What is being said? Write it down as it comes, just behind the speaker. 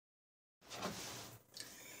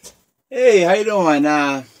Hey, how you doing?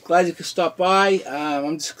 Glad you could stop by.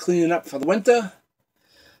 I'm just cleaning up for the winter,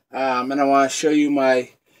 and I want to show you my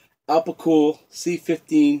ALPICOOL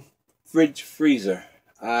C15 fridge freezer.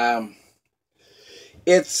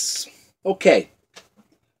 It's okay,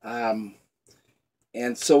 um,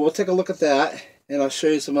 and so we'll take a look at that, and I'll show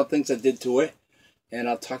you some of the things I did to it, and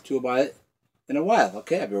I'll talk to you about it in a while.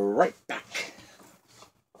 Okay, I'll be right back.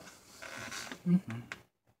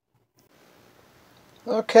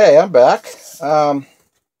 Okay, I'm back.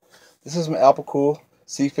 This is my ALPICOOL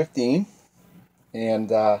C15,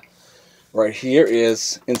 and right here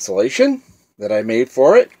is insulation that I made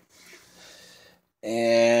for it,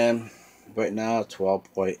 and right now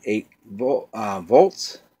 12.8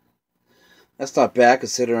 volts. That's not bad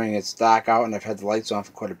considering it's dark out and I've had the lights on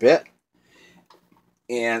for quite a bit.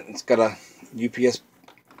 And it's got a UPS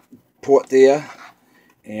port there,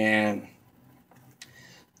 and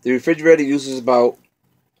the refrigerator uses about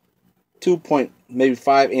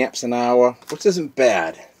 2.5 amps an hour, which isn't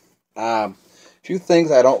bad. Few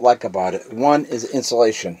things I don't like about it. One is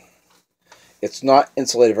insulation. It's not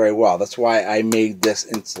insulated very well. That's why I made this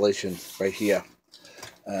insulation right here.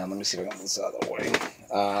 Let me see if I can get this out of the way.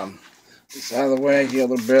 This out of the way here a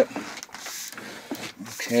little bit.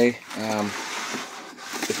 Okay.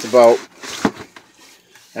 It's about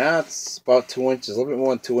 2 inches, a little bit more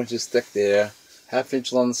than 2 inches thick there. ½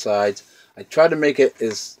 inch along the sides. I tried to make it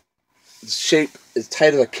as shape as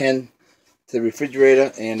tight as I can to the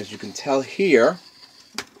refrigerator, and as you can tell here,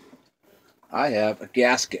 I have a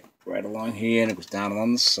gasket right along here, and it goes down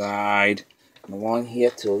along the side and along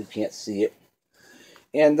here too. You can't see it,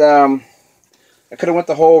 and I could have went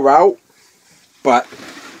the whole route, but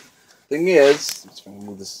thing is, let's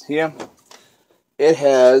move this here. It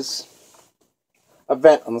has a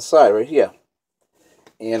vent on the side right here,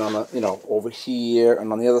 and on the over here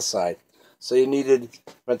and on the other side. So you needed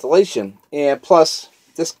ventilation, and plus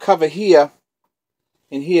this cover here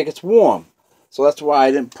in here gets warm, so that's why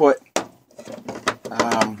I didn't put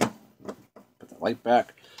the light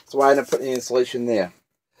back. That's why I didn't put any insulation there.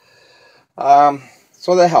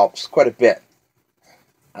 So that helps quite a bit.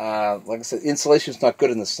 Like I said, insulation is not good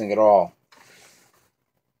in this thing at all.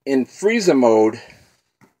 In freezer mode,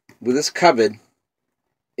 with this covered,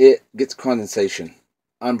 it gets condensation.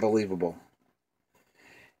 Unbelievable.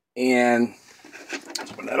 And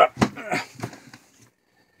let's open that up.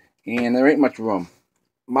 And there ain't much room.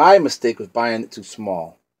 My mistake was buying it too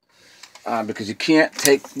small, because you can't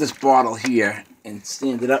take this bottle here and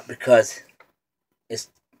stand it up because it's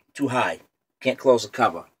too high. Can't close the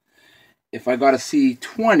cover. If I got a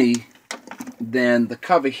C20, then the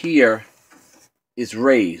cover here is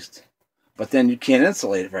raised, but then you can't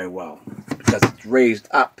insulate it very well because it's raised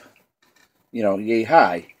up, yay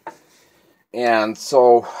high. And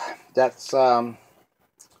so that's problem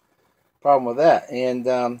with that. And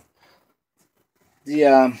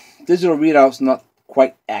the digital readout's not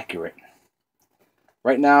quite accurate.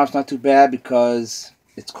 Right now it's not too bad because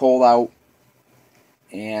it's cold out,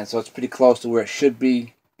 and so it's pretty close to where it should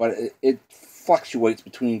be, but it fluctuates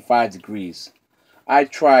between 5 degrees. I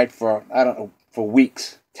tried for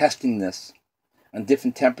weeks testing this on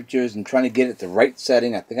different temperatures and trying to get it the right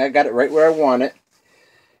setting. I think I got it right where I want it.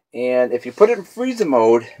 And if you put it in freezer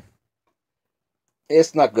mode,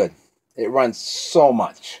 it's not good. It runs so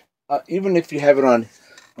much. Even if you have it on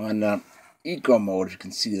eco mode, if you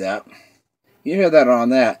can see that, you hear that on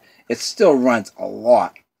that, it still runs a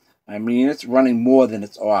lot. I mean, it's running more than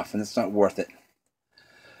it's off, and it's not worth it.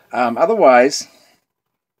 Otherwise,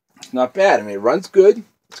 it's not bad. I mean, it runs good.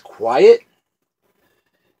 It's quiet,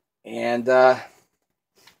 and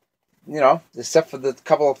except for the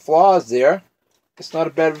couple of flaws there, it's not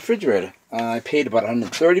a bad refrigerator. I paid about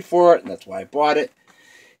 $130 for it, and that's why I bought it.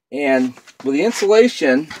 And with the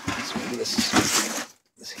insulation, let's move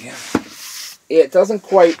this here. It doesn't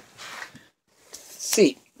quite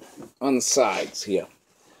seat on the sides here.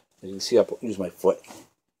 As you can see, I'll use my foot.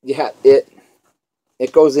 Yeah, it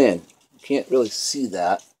goes in. You can't really see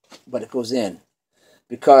that, but it goes in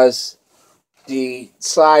because the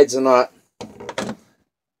sides are not.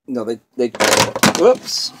 They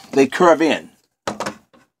curve in.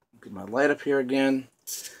 Get my light up here again.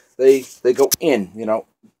 They go in,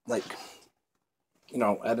 at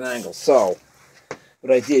an angle. So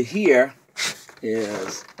what I did here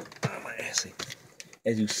is,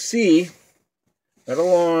 as you see, right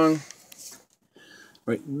along,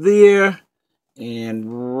 right there,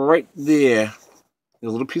 and right there, there's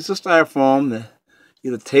a little piece of styrofoam that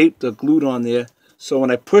either taped or glued on there. So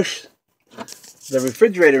when I push the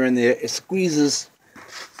refrigerator in there, it squeezes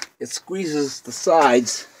the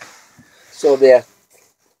sides so they're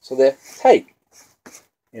tight.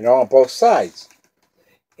 you know, on both sides.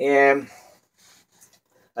 And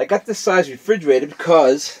I got this size refrigerator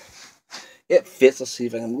because it fits. Let's see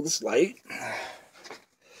if I can move this light.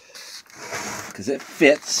 Because it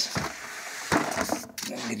fits.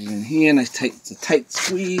 Get it in here, nice tight, it's a tight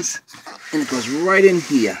squeeze, and it goes right in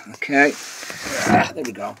here, okay? There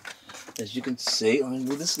we go. As you can see, let me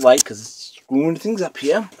move this light because it's screwing things up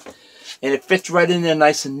here. And it fits right in there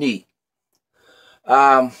nice and neat.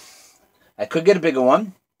 I could get a bigger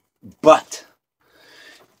one, but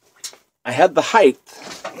I had the height.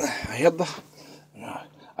 I had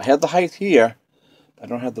the height here. I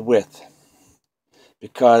don't have the width.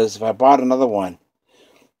 Because if I bought another one,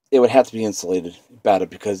 it would have to be insulated better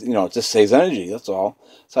because, you know, it just saves energy, that's all.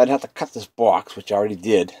 So I'd have to cut this box, which I already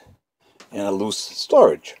did, in a loose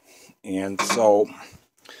storage. And so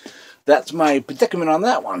that's my predicament on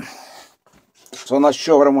that one. So I'm not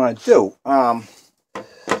sure what I want to do.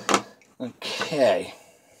 Okay.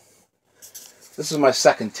 This is my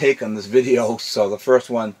second take on this video, so the first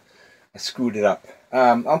one, I screwed it up.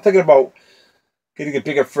 I'm thinking about getting a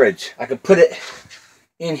bigger fridge. I could put it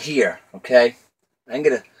in here, okay? I'm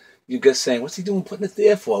gonna, you guys saying, what's he doing putting it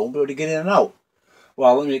there for? I won't be able to get in and out.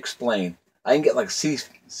 Well, let me explain. I can get like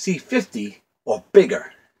C15 or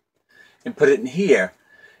bigger and put it in here.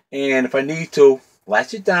 And if I need to,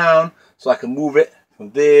 latch it down so I can move it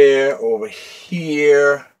from there over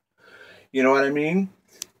here. You know what I mean?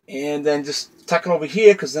 And then just tuck it over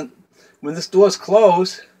here, because then when this door's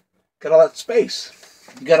closed, got all that space.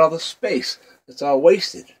 You got all this space. It's all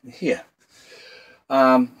wasted here.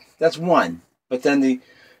 That's one. But then the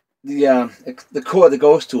cord that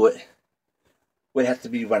goes to it would have to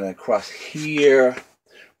be running across here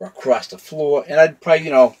or across the floor, and I'd probably,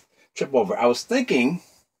 you know, trip over. I was thinking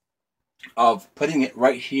of putting it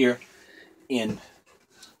right here in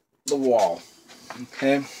the wall.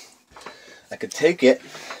 Okay, I could take it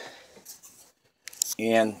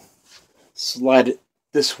and slide it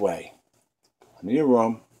this way. I need a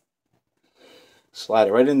room. Slide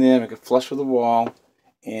it right in there, make it flush with the wall.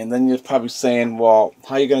 And then you're probably saying, well,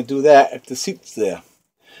 how are you going to do that if the seat's there?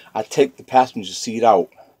 I take the passenger seat out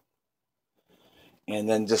and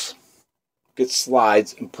then just get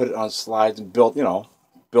slides and put it on slides and build, you know,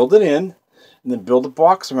 build it in, and then build a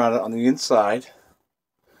box around it on the inside.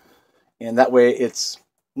 And that way it's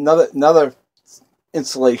another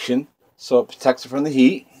insulation, so it protects it from the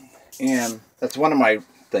heat. And that's one of my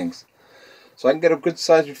things. So I can get a good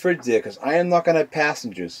size fridge there, because I am not going to have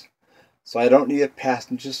passengers. So I don't need a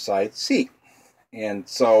passenger side seat. And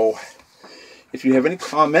so if you have any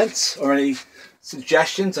comments or any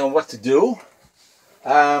suggestions on what to do,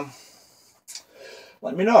 let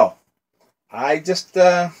me know. I just,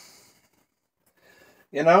 you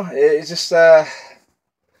know, it's just one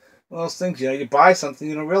of those things, you know, you buy something,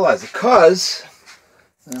 you don't realize it. Because,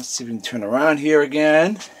 let's see if we can turn around here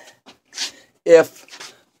again.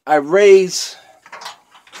 If I raise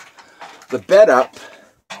the bed up,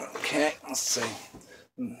 okay, let's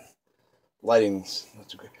see. Lighting's not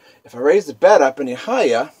too great. If I raise the bed up any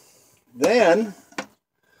higher, then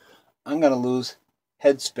I'm going to lose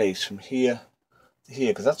headspace from here to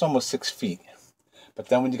here, because that's almost 6 feet. But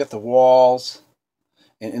then when you get the walls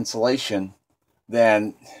and insulation,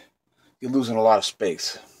 then you're losing a lot of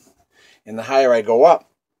space. And the higher I go up,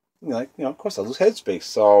 you know, of course I lose headspace.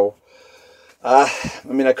 So, I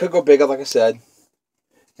mean, I could go bigger, like I said,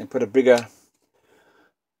 and put a bigger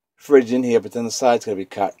fridge in here, but then the side's going to be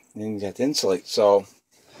cut, and you have to insulate. So,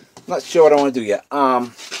 I'm not sure what I want to do yet.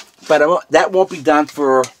 But that won't be done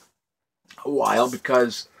for a while,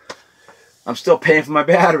 because I'm still paying for my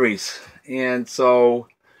batteries. And so,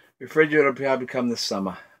 refrigerator will probably come this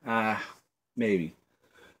summer. Maybe.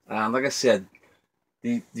 Like I said,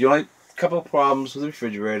 the only couple of problems with the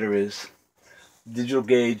refrigerator is digital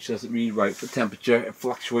gauge doesn't read right for temperature. It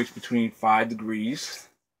fluctuates between 5 degrees.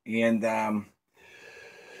 And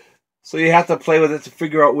so you have to play with it to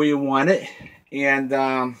figure out where you want it.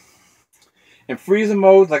 And in freezer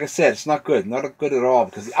mode, like I said, it's not good. Not good at all,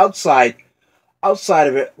 because the outside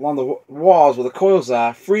of it, along the walls where the coils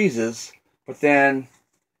are, freezes. But then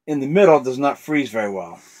in the middle, does not freeze very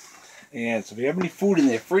well. And so if you have any food in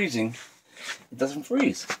there freezing, it doesn't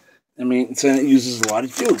freeze. I mean, so it uses a lot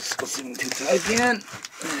of juice. Let's see if we can take that again.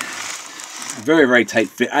 Very, very tight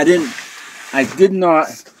fit. I did not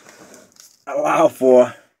allow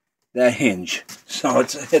for that hinge. So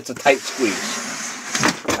it's a tight squeeze.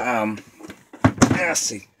 Let's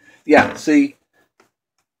see. Yeah, see,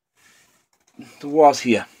 the wall's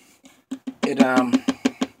here. The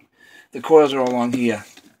coils are along here.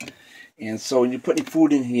 And so when you're putting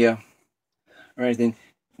food in here or anything,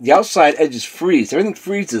 the outside edges freeze. Everything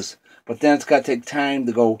freezes, But then it's got to take time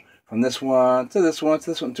to go from this one to this one to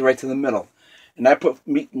this one to right to the middle. And I put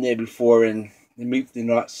meat in there before, and the meat did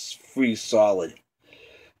not freeze solid.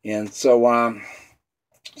 And so,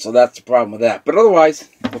 so that's the problem with that. But otherwise,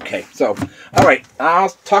 okay. So, all right. I'll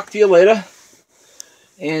talk to you later.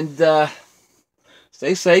 And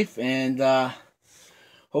stay safe. And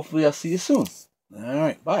hopefully I'll see you soon. All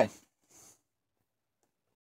right. Bye.